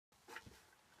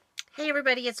Hey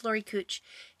everybody, it's Lori Cooch.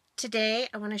 Today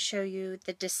I want to show you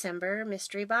the December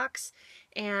mystery box,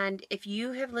 and if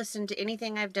you have listened to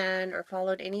anything I've done or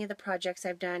followed any of the projects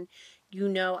I've done, you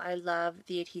know I love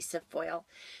the adhesive foil.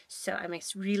 So I'm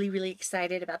really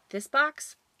excited about this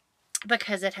box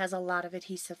because it has a lot of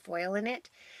adhesive foil in it.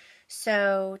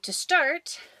 So to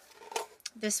start,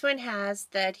 this one has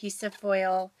the adhesive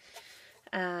foil.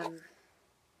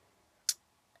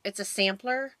 It's a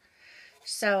sampler.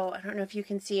 So I don't know if you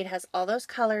can see, it has all those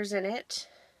colors in it.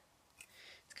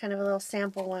 It's kind of a little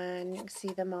sample one. You can see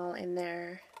them all in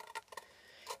there.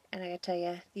 And I gotta tell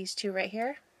you, these two right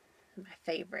here are my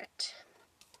favorite.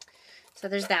 So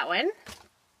there's that one.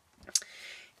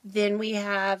 Then we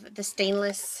have the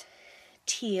stainless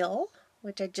teal,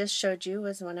 which I just showed you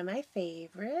was one of my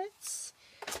favorites.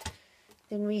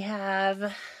 Then we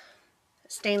have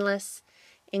stainless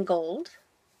in gold.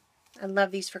 I love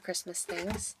these for Christmas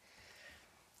things.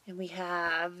 And we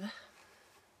have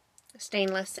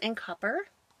stainless and copper.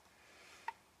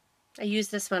 I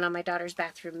used this one on my daughter's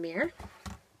bathroom mirror.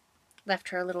 Left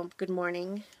her a little good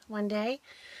morning one day.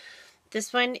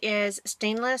 This one is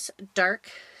stainless dark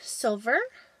silver.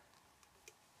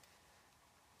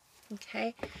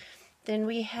 Okay. Then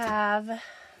we have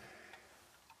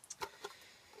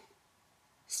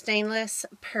stainless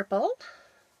purple.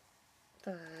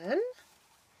 Fun.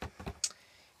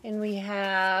 And we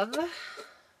have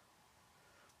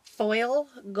foil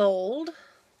gold.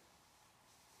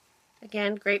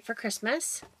 Again, great for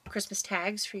Christmas. Christmas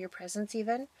tags for your presents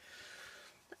even.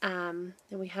 Then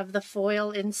we have the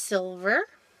foil in silver.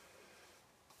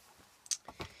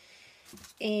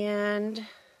 And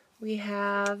we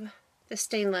have the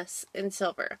stainless in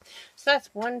silver. So that's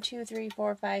 1, 2, 3,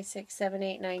 4, 5, 6, 7,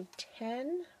 8, 9,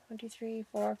 10. 1, 2, 3,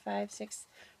 4, 5, 6.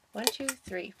 1, 2,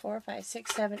 3, 4, 5,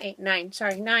 6, 7, 8, 9.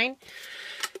 Sorry, 9.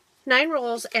 9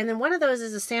 rolls, and then one of those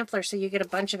is a sampler, so you get a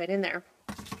bunch of it in there.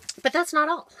 But that's not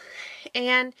all.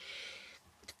 And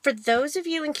for those of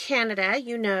you in Canada,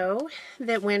 you know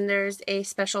that when there's a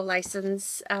special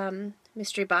license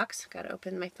mystery box, I've got to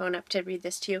open my phone up to read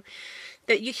this to you,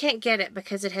 that you can't get it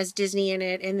because it has Disney in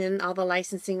it, and then all the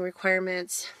licensing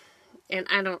requirements. And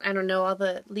I don't know all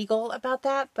the legal about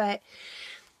that, but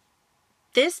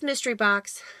this mystery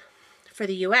box for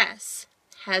the US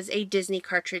has a Disney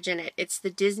cartridge in it. It's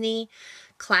the Disney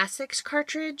Classics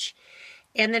cartridge,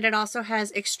 and then it also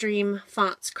has Extreme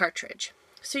Fonts cartridge.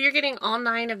 So you're getting all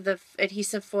 9 of the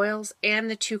adhesive foils and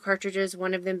the 2 cartridges,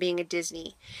 one of them being a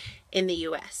Disney in the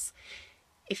US.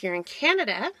 If you're in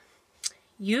Canada,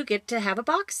 you get to have a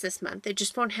box this month. It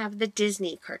just won't have the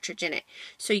Disney cartridge in it.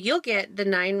 So you'll get the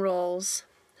 9 rolls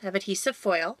of adhesive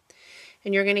foil,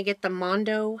 and you're going to get the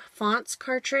Mondo Fonts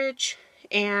cartridge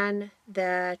and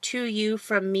the To You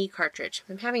From Me cartridge.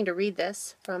 I'm having to read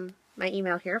this from my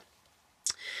email here.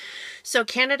 So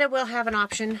Canada will have an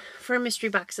option for a mystery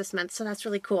box this month, so that's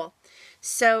really cool.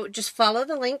 So just follow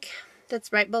the link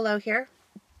that's right below here,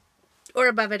 or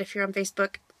above it if you're on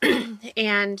Facebook,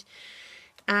 and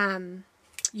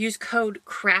use code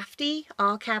CRAFTY,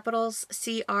 all capitals,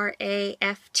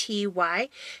 CRAFTY,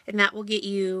 and that will get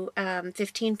you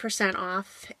 15%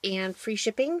 off and free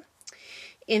shipping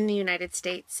in the United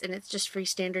States, and it's just free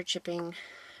standard shipping.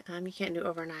 You can't do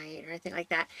overnight or anything like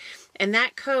that. And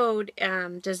that code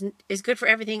is good for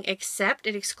everything except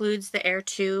it excludes the Air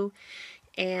 2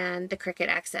 and the Cricut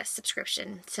Access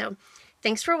subscription. So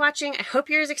thanks for watching. I hope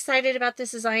you're as excited about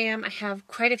this as I am. I have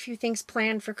quite a few things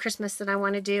planned for Christmas that I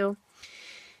want to do.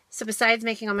 So besides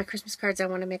making all my Christmas cards, I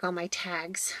want to make all my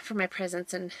tags for my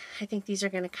presents, and I think these are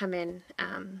going to come in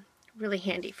really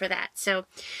handy for that. So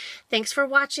thanks for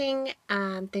watching.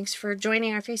 Thanks for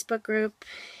joining our Facebook group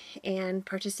and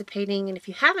participating. And if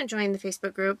you haven't joined the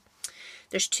Facebook group,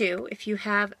 there's 2. If you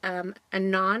have a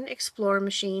non-Explorer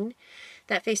machine,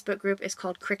 that Facebook group is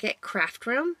called Cricut Craft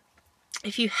Room.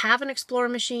 If you have an Explorer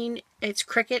machine, it's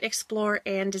Cricut, Explore,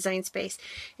 and Design Space.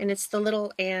 And it's the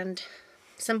little and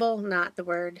symbol, not the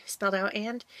word spelled out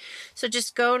and. So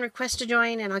just go and request to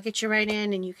join, and I'll get you right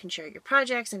in, and you can share your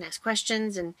projects and ask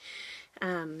questions and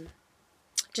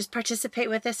just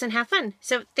participate with us and have fun.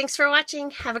 So thanks for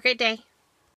watching. Have a great day.